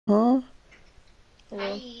Huh? Hello.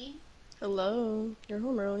 Hi. Hello. You're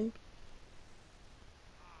home early.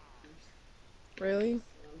 Really?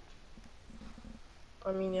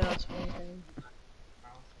 I mean, yeah, it's fine.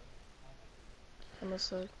 I must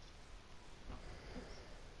suck.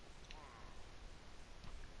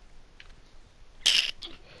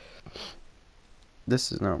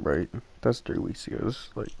 This is not right. That's 3 weeks ago. This is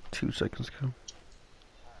like 2 seconds ago.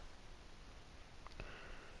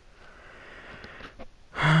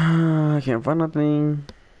 I can't find nothing.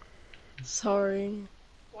 Sorry.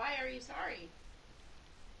 Why are you sorry?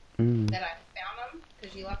 Mm. That I found them?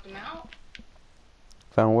 Because you left them out?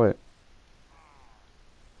 Found what?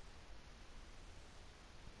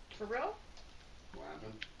 For real? What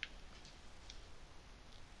happened?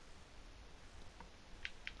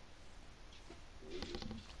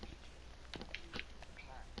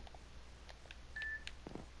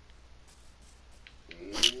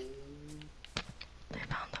 They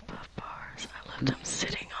found the buff bars. I left them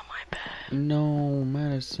sitting on my bed. No,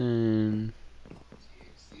 Madison.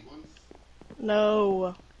 THC ones?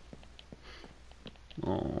 No.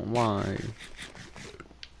 Oh, why?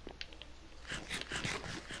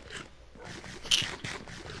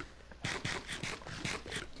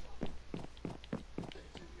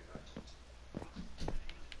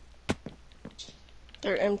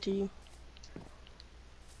 They're empty.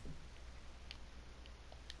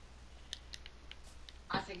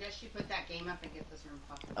 I suggest you put that game up and get this room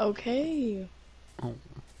popping. Okay. Oh.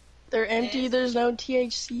 They're empty. This? There's no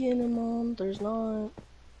THC in them, Mom. There's not.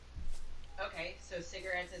 Okay, so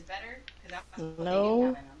cigarettes is better? Because that's what they do No. have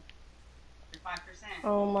in them. They're 5%.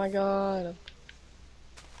 Oh my god.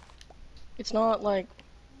 It's not like.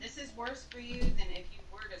 This is worse for you than if you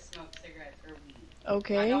were to smoke cigarettes or weed. I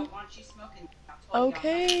Okay. don't want you smoking. I've told you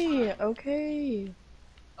Okay. how many Okay. times.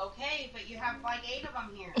 Okay, but you have like 8 of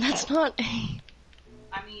them here. That's not.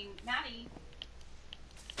 I mean, Maddie.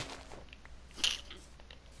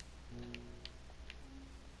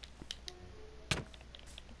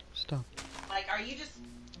 Stop. Like, are you just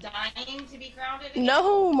dying to be grounded again?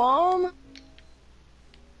 No, Mom.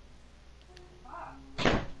 Fuck.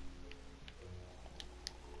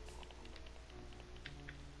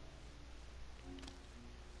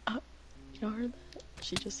 You heard that?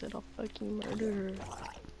 She just said I'll fucking murder her.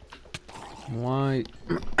 Why?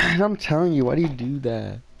 I'm telling you, why do you do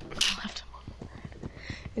that? I left him on the bed.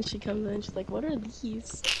 And she comes in, she's like, what are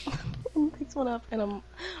these? And picks one up, and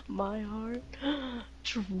my heart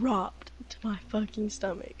dropped to my fucking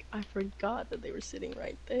stomach. I forgot that they were sitting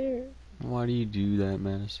right there. Why do you do that,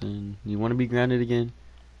 Madison? You want to be grounded again?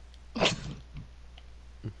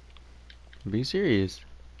 Be serious.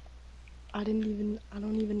 I don't even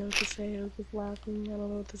know what to say. I was just laughing. I don't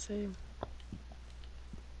know what to say.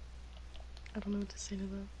 I don't know what to say to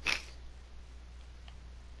them.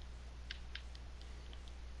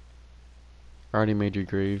 I already made your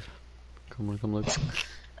grave. Come on, come look.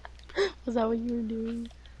 Was that what you were doing?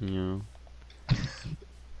 Yeah.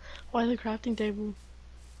 Why the crafting table?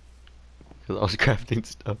 Because I was crafting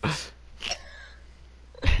stuff.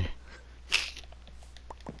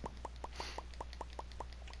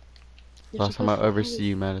 Last time I ever see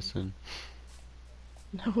you, Madison.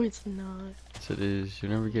 No, it's not. Yes, it is.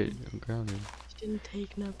 You'll never get grounded. She didn't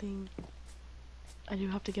take nothing. I do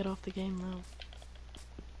have to get off the game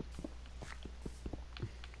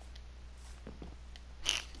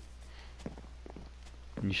though.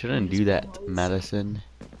 You shouldn't do that, Madison.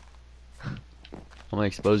 I'm gonna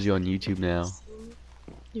expose you on YouTube now.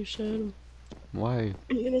 You should. Why?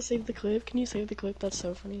 Are you gonna save the clip? Can you save the clip? That's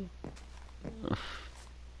so funny.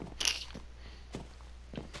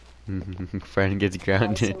 Friend gets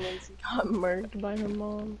grounded. Got murked by her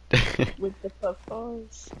mom with the puff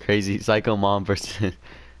balls. Crazy psycho mom versus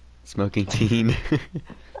smoking teen.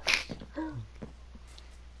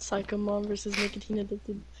 Psycho mom versus nicotine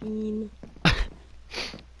addicted teen.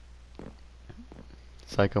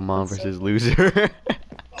 Psycho mom versus loser.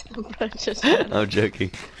 I'm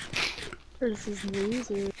joking. Versus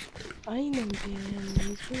loser. I ain't no damn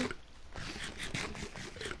loser.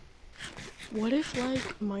 What if,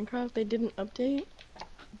 like, Minecraft, they did an update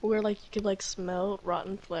where, like, you could, like, smell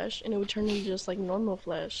rotten flesh and it would turn into just, like, normal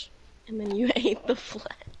flesh. And then you ate the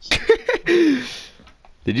flesh.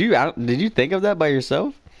 Did you think of that by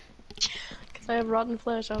yourself? Because I have rotten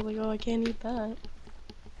flesh. I was like, oh, I can't eat that.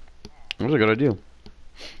 What's it gonna do?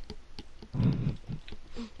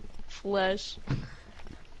 Flesh.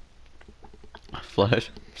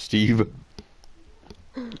 Flesh. Steve.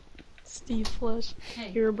 Steve Flesh.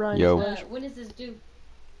 Hey. You're Brian Yo. Flesh. When is this due?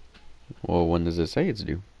 Well, when does it say it's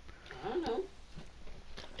due? I don't know.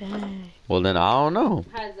 Dang. Well, then I don't know.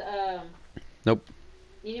 Has Nope.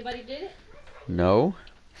 Anybody did it? No.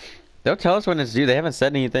 They'll tell us when it's due. They haven't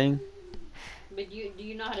said anything. But do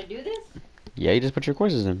you know how to do this? Yeah, you just put your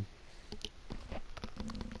courses in.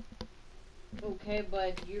 Okay,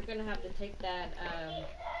 but you're gonna have to take that,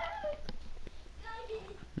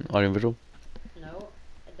 Audiovisual. no,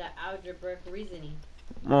 the algebraic reasoning.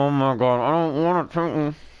 Oh my god, I don't want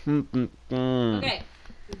to take. Okay.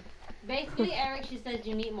 Basically, Eric, she says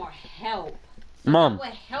you need more help. So Mom. that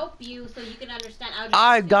would help you so you can understand algebra.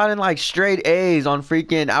 I've gotten like straight A's on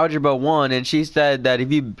freaking Algebra 1, and she said that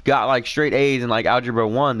if you got like straight A's in like Algebra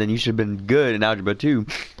 1, then you should have been good in Algebra 2.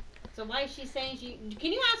 So why is she saying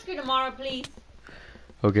can you ask her tomorrow, please?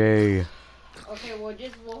 Okay. Okay,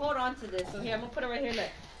 we'll hold on to this. So here, I'm gonna put it right here, look.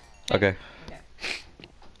 Okay.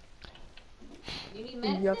 You need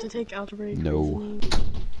medicine? You have to take algebraic No. reasoning.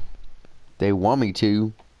 They want me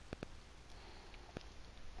to.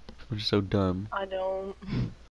 Which is so dumb. I don't.